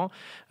brièvement,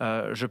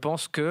 je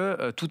pense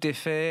que tout est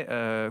fait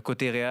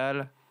côté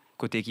Real,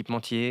 côté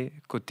équipementier,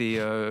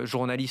 côté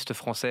journaliste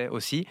français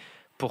aussi,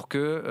 pour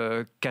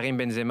que Karim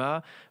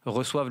Benzema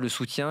reçoive le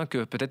soutien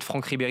que peut-être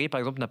Franck Ribéry, par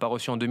exemple, n'a pas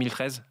reçu en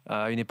 2013,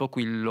 à une époque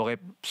où il l'aurait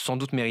sans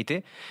doute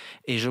mérité.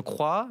 Et je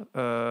crois,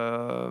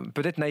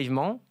 peut-être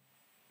naïvement,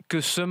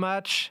 que ce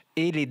match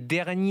et les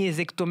derniers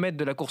hectomètres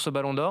de la course au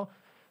Ballon d'Or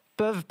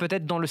peuvent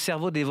peut-être dans le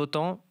cerveau des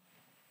votants.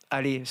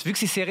 Allez, vu que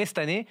c'est serré cette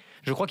année,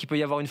 je crois qu'il peut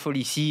y avoir une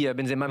folie. Si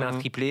Benzema met un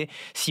triplé,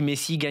 si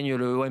Messi gagne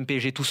le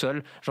OMPG tout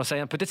seul, j'en sais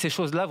rien. Peut-être ces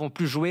choses-là vont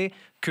plus jouer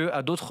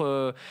qu'à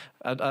d'autres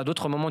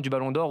moments du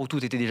Ballon d'Or où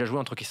tout était déjà joué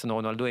entre Cristiano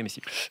Ronaldo et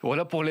Messi.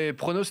 Voilà pour les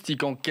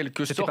pronostics en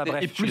quelque C'était sorte. pas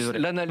bref, Et je suis plus désolé.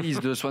 l'analyse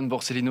de Swan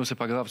Borsellino, c'est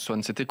pas grave,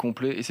 Swan, c'était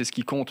complet et c'est ce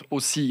qui compte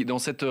aussi dans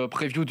cette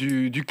preview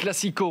du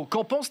Classico.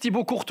 Qu'en pense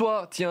Thibaut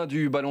Courtois, tiens,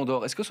 du Ballon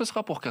d'Or? Est-ce que ce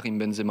sera pour Karim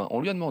Benzema?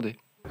 On lui a demandé.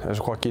 Je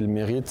crois qu'il le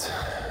mérite.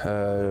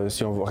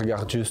 Si on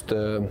regarde juste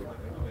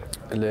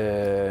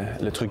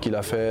les trucs qu'il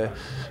a fait,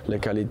 les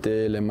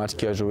qualités, les matchs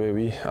qu'il a joué,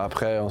 oui.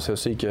 Après, on sait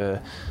aussi que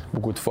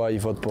beaucoup de fois, ils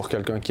votent pour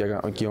quelqu'un qui a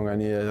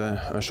gagné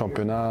un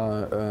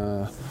championnat,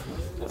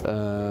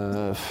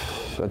 la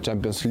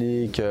Champions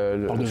League,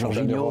 le de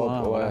Jorginho,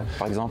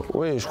 par exemple.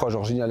 Oui, je crois que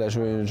Jorginho a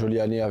joué une jolie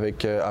année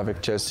avec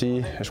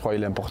Chelsea. Je crois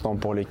qu'il est important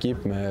pour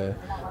l'équipe, mais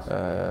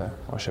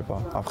je sais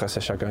pas. Après,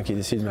 c'est chacun qui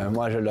décide. Mais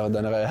moi, je leur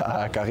donnerai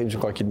à Karim, je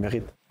crois qu'il le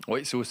mérite.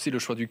 Oui, c'est aussi le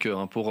choix du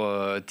cœur pour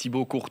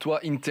Thibaut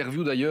Courtois.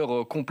 Interview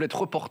d'ailleurs complète,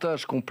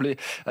 reportage complet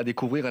à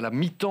découvrir à la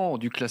mi-temps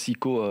du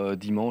Classico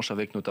dimanche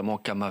avec notamment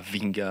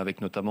Kamavinga, avec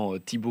notamment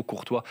Thibaut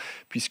Courtois,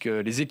 puisque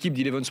les équipes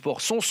d'Eleven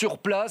Sport sont sur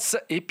place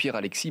et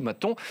Pierre-Alexis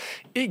Maton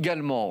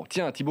également.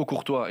 Tiens, Thibaut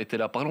Courtois était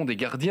là, parlons des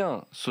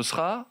gardiens. Ce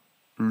sera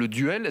le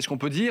duel, est-ce qu'on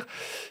peut dire,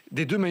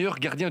 des deux meilleurs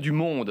gardiens du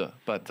monde,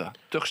 Pat?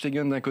 Ter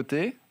Stegen d'un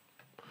côté,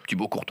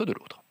 Thibaut Courtois de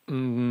l'autre.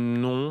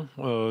 Non,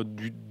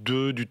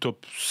 du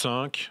top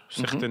 5,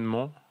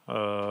 certainement.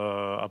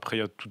 Après, il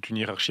y a toute une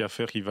hiérarchie à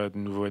faire qui va de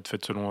nouveau être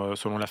faite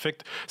selon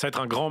l'affect. Ça va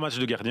être un grand match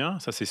de gardiens,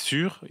 ça c'est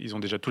sûr. Ils ont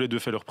déjà tous les deux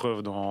fait leurs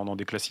preuves dans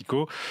des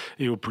classicos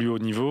et au plus haut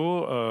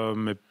niveau,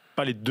 mais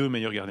pas les deux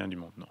meilleurs gardiens du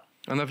monde, non.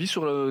 Un avis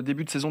sur le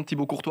début de saison de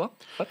Thibaut Courtois,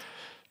 Pat?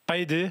 Pas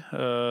aidé,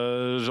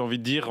 j'ai envie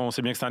de dire. On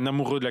sait bien que c'est un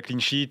amoureux de la clean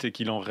sheet et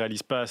qu'il en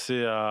réalise pas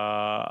assez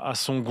à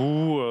son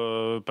goût,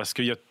 parce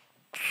qu'il y a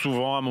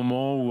souvent un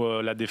moment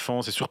où la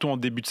défense, et surtout en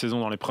début de saison,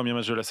 dans les premiers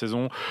matchs de la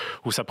saison,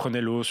 où ça prenait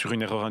l'eau sur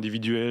une erreur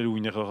individuelle ou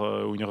une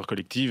erreur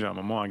collective. À un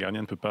moment, un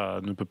gardien ne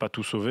peut pas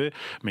tout sauver,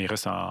 mais il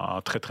reste à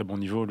un très très bon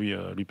niveau.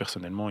 Lui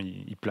personnellement,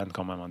 il plane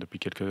quand même depuis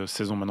quelques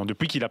saisons maintenant.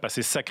 Depuis qu'il a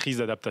passé sa crise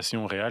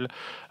d'adaptation au Real,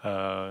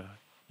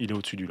 il est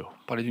au-dessus du lot.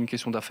 Parler d'une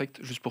question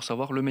d'affect, juste pour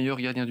savoir, le meilleur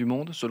gardien du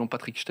monde, selon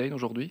Patrick Stein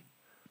aujourd'hui?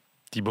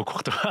 Thibaut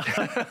Courtois.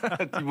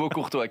 Thibaut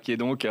Courtois, qui est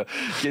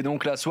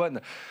donc la Swan.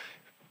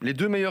 Les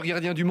deux meilleurs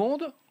gardiens du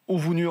monde, ou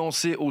vous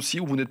nuancez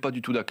aussi, ou vous n'êtes pas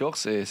du tout d'accord,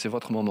 c'est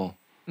votre moment.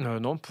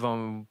 Non,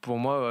 pour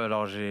moi,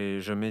 alors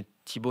je mets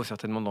Thibaut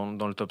certainement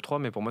dans le top 3,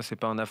 mais pour moi, c'est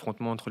pas un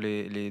affrontement entre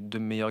les deux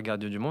meilleurs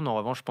gardiens du monde. En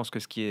revanche, je pense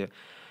que ce qui est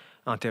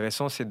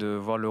intéressant, c'est de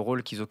voir le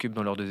rôle qu'ils occupent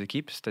dans leurs deux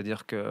équipes.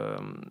 C'est-à-dire que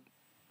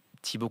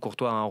Thibaut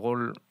Courtois a un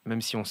rôle,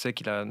 même si on sait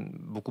qu'il a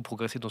beaucoup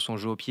progressé dans son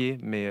jeu au pied,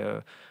 mais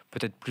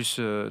peut-être plus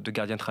de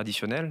gardien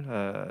traditionnel,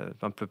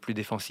 un peu plus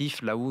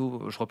défensif. Là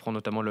où je reprends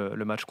notamment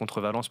le match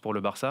contre Valence pour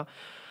le Barça,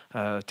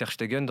 Ter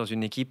Stegen dans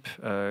une équipe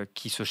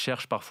qui se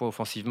cherche parfois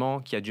offensivement,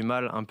 qui a du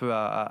mal un peu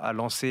à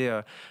lancer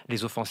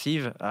les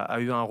offensives, a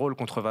eu un rôle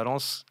contre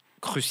Valence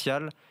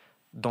crucial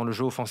dans le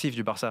jeu offensif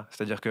du Barça.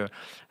 C'est-à-dire que,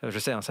 je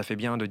sais, ça fait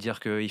bien de dire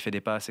qu'il fait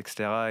des passes,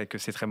 etc., et que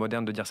c'est très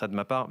moderne de dire ça de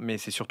ma part, mais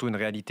c'est surtout une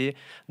réalité,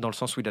 dans le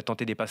sens où il a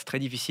tenté des passes très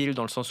difficiles,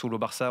 dans le sens où le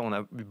Barça, on a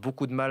eu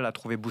beaucoup de mal à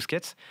trouver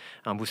Busquets,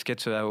 un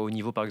Busquets au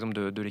niveau, par exemple,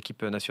 de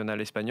l'équipe nationale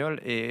espagnole,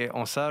 et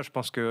en ça, je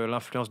pense que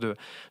l'influence de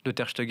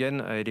Ter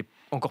Stegen, elle est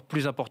encore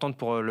plus importante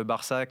pour le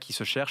Barça qui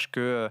se cherche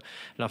que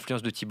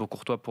l'influence de Thibaut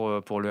Courtois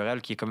pour le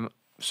Real, qui est quand même,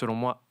 selon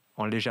moi,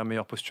 en légère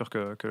meilleure posture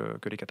que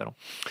les Catalans.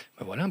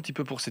 Ben voilà un petit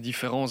peu pour ces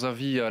différents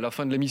avis. À la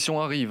fin de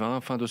l'émission arrive,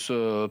 fin de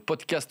ce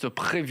podcast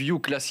preview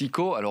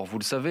classico. Alors vous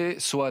le savez,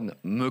 Swan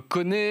me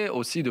connaît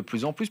aussi de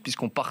plus en plus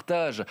puisqu'on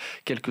partage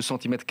quelques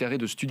centimètres carrés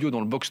de studio dans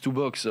le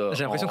box-to-box.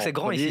 J'ai l'impression que c'est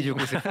grand ici, du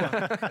coup. C'est fou,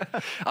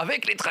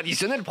 Avec les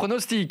traditionnels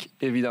pronostics,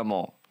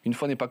 évidemment. Une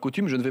fois n'est pas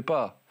coutume, je ne vais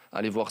pas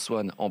aller voir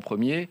Swan en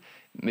premier,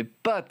 mais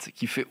Pat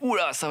qui fait «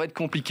 Oula, ça va être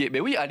compliqué ».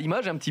 Mais oui, à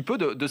l'image un petit peu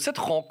de cette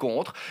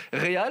rencontre.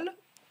 Real,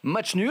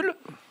 match nul,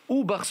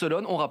 ou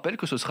Barcelone, on rappelle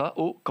que ce sera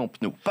au Camp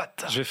Nou.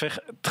 Pat. Je vais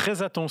faire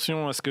très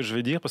attention à ce que je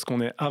vais dire parce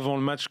qu'on est avant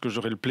le match que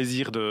j'aurai le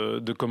plaisir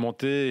de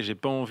commenter et j'ai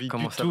pas envie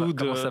comment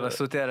ça va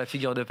sauter à la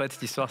figure de Pat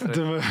cette histoire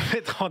de me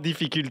mettre en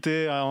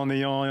difficulté en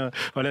ayant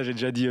voilà, j'ai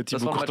déjà dit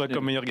Thibaut Courtois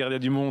comme meilleur gardien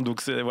du monde,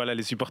 donc voilà,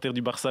 les supporters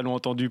du Barça l'ont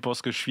entendu,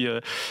 pensent que je suis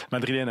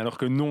madrilène, alors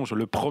que non, je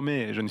le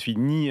promets, je ne suis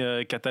ni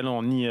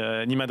catalan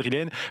ni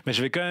madrilène, mais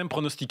je vais quand même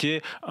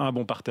pronostiquer un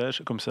bon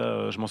partage, comme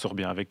ça je m'en sors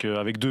bien avec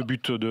deux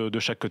buts de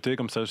chaque côté,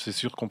 comme ça c'est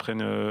sûr qu'on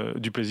prenne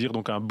du plaisir,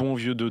 donc un bon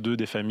vieux 2-2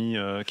 des familles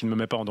qui ne me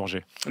met pas en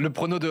danger. Le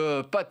prono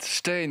de Pat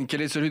Stein,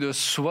 quel est celui de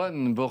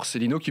Swan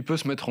Borsellino qui peut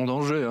se mettre en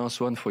danger,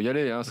 Swan, faut y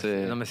aller.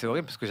 Non mais c'est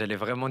horrible parce que j'allais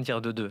vraiment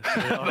dire 2-2.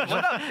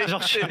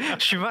 Genre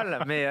je suis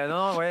mal, mais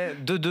non, ouais,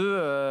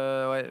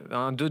 2-2,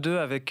 un 2-2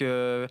 avec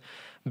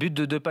but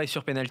de Depay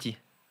sur penalty.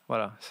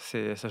 Voilà, ça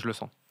je le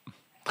sens.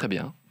 Très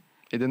bien.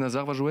 Eden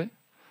Hazard va jouer ?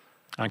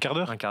 Un quart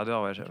d'heure. Un quart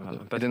d'heure, ouais.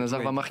 Eden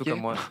Hazard va marquer.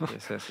 Comme moi.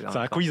 C'est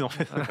un quiz en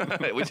fait.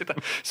 Oui, c'est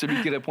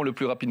celui qui répond le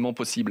plus rapidement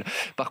possible.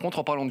 Par contre,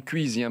 en parlant de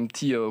quiz, il y a un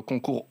petit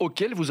concours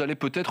auquel vous allez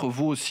peut-être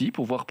vous aussi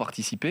pouvoir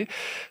participer.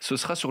 Ce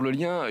sera sur le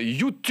lien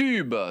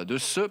YouTube de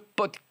ce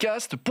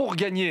podcast pour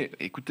gagner.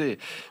 Écoutez,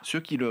 ceux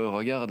qui le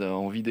regardent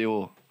en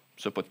vidéo,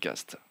 ce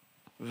podcast,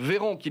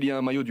 verront qu'il y a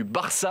un maillot du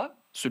Barça,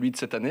 celui de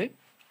cette année,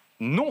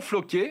 non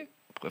floqué,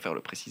 je préfère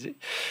le préciser,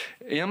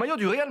 et un maillot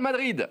du Real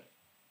Madrid.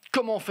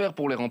 Comment faire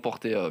pour les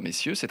remporter,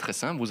 messieurs? C'est très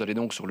simple, vous allez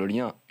donc sur le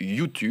lien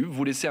YouTube,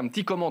 vous laissez un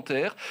petit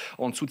commentaire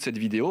en dessous de cette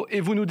vidéo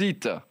et vous nous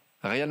dites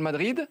Real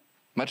Madrid,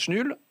 match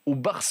nul ou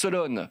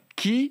Barcelone,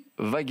 qui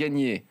va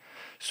gagner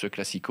ce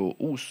classico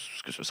ou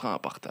ce que ce sera un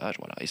partage,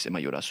 voilà. Et ces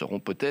maillots-là seront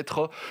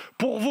peut-être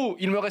pour vous.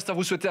 Il me reste à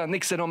vous souhaiter un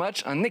excellent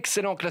match, un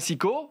excellent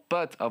classico.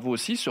 Pat, à vous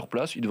aussi sur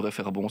place, il devrait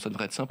faire bon, ça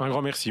devrait être sympa. Un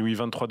grand merci, oui,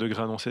 23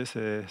 degrés annoncés,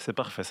 c'est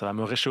parfait, ça va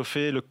me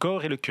réchauffer le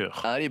corps et le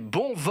cœur. Allez,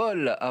 bon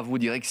vol à vous,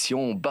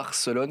 direction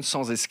Barcelone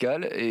sans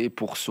escale. Et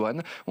pour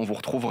Swan, on vous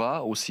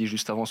retrouvera aussi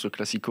juste avant ce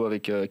classico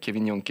avec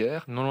Kevin Jonker.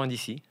 Non loin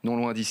d'ici. Non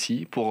loin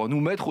d'ici, pour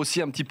nous mettre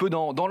aussi un petit peu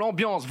dans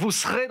l'ambiance. Vous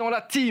serez dans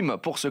la team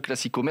pour ce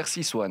classico.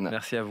 Merci Swan.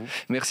 Merci à vous.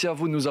 Merci à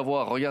vous de nous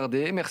avoir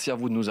regardés, merci à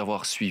vous de nous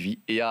avoir suivis.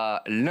 Et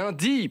à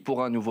lundi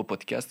pour un nouveau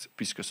podcast,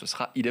 puisque ce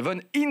sera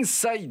Eleven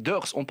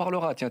Insiders. On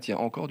parlera, tiens,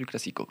 encore du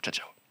classico. Ciao,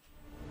 ciao.